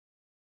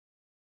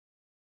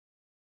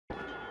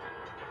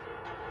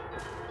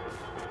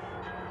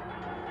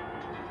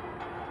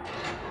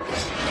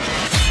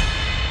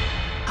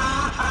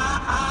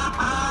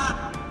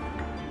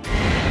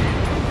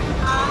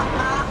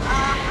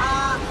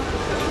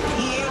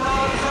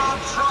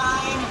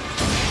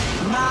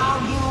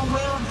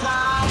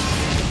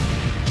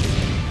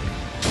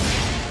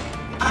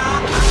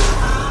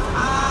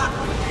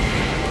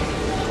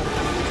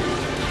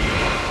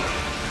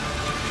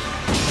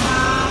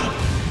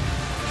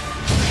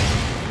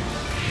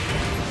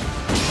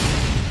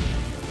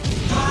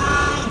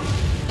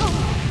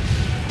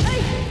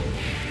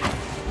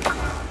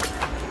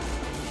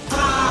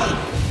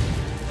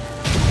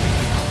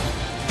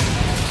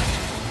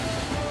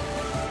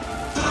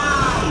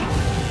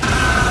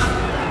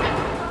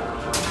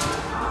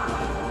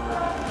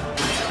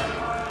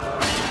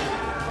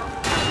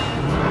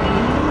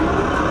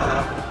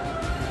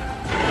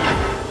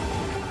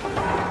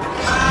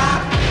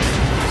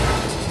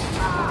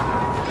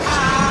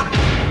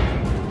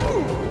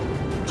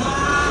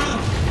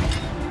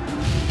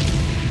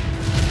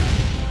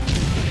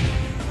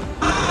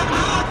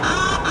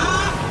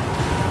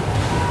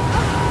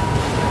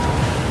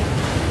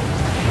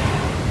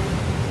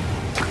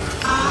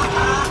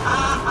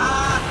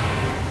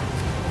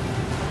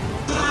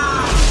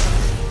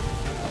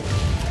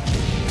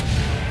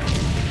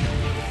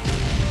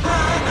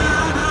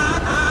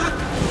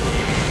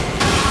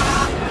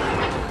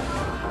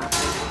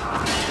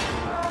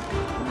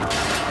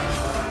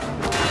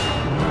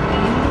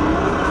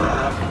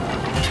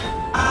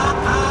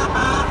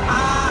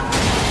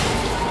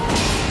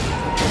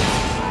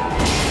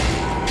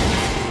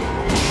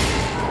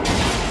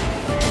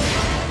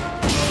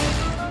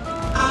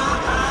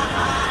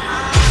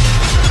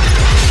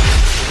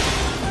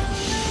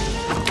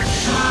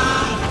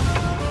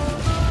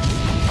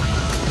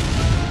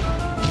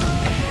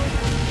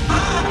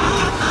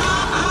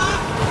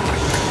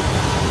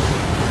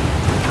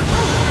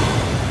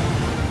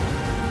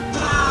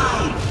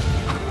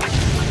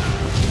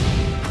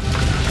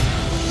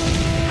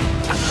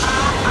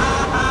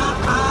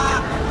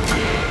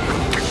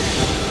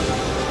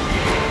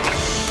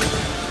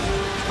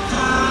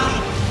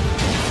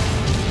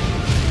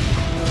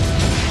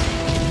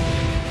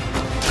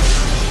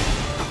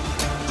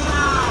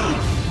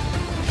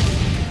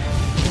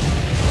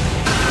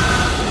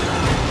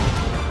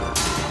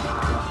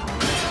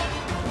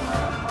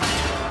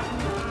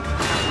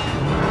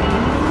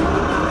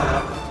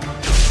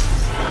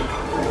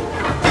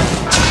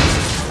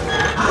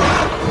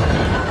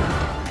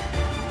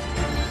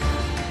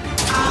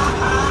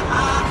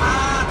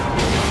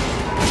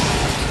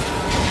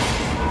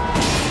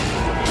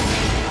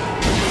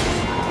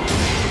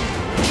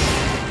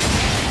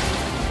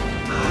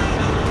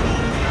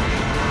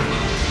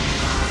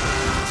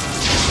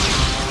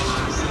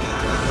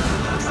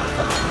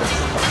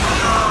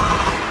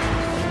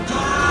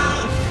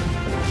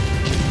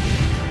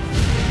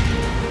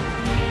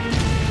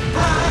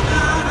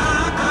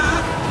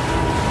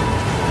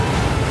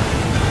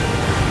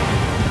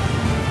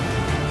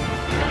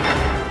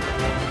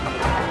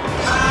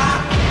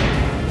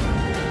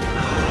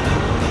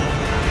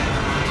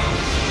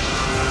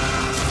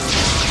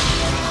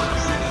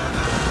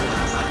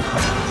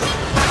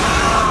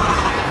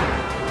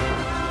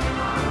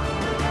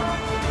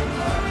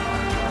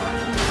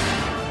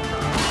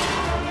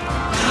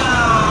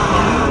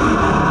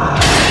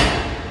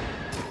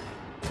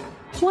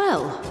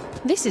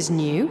This is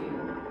new.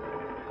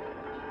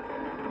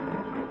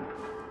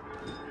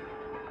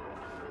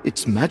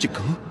 It's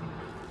magical.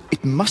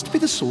 It must be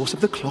the source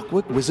of the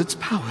Clockwork Wizard's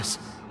powers.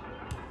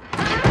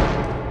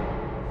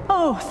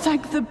 Oh,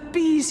 thank the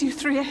bees you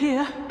three are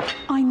here.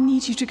 I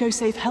need you to go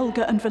save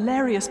Helga and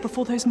Valerius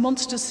before those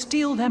monsters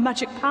steal their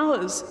magic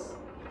powers.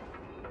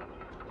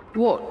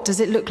 What, does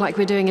it look like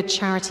we're doing a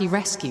charity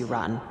rescue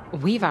run?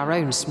 We've our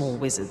own small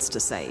wizards to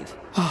save.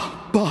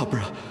 Ah,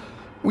 Barbara,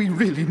 we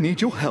really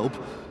need your help.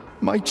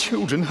 My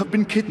children have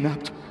been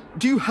kidnapped.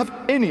 Do you have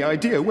any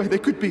idea where they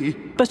could be?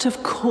 But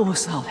of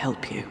course I'll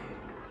help you.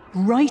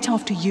 Right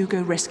after you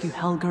go rescue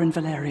Helga and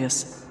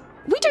Valerius.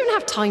 We don't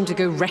have time to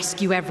go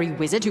rescue every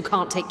wizard who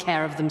can't take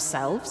care of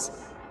themselves.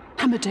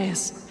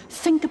 Amadeus,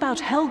 think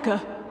about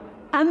Helga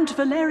and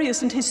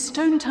Valerius and his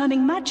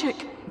stone-turning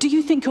magic. Do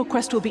you think your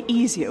quest will be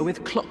easier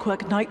with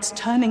Clockwork Knights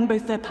turning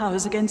both their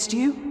powers against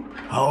you?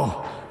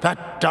 Oh,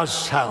 that does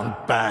sound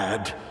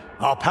bad.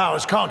 Our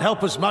powers can't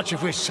help us much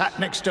if we're sat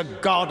next to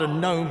garden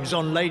gnomes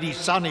on Lady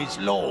Sunny's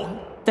lawn.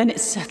 Then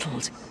it's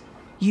settled.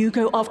 You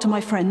go after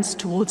my friends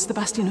towards the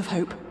Bastion of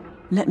Hope.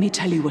 Let me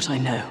tell you what I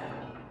know.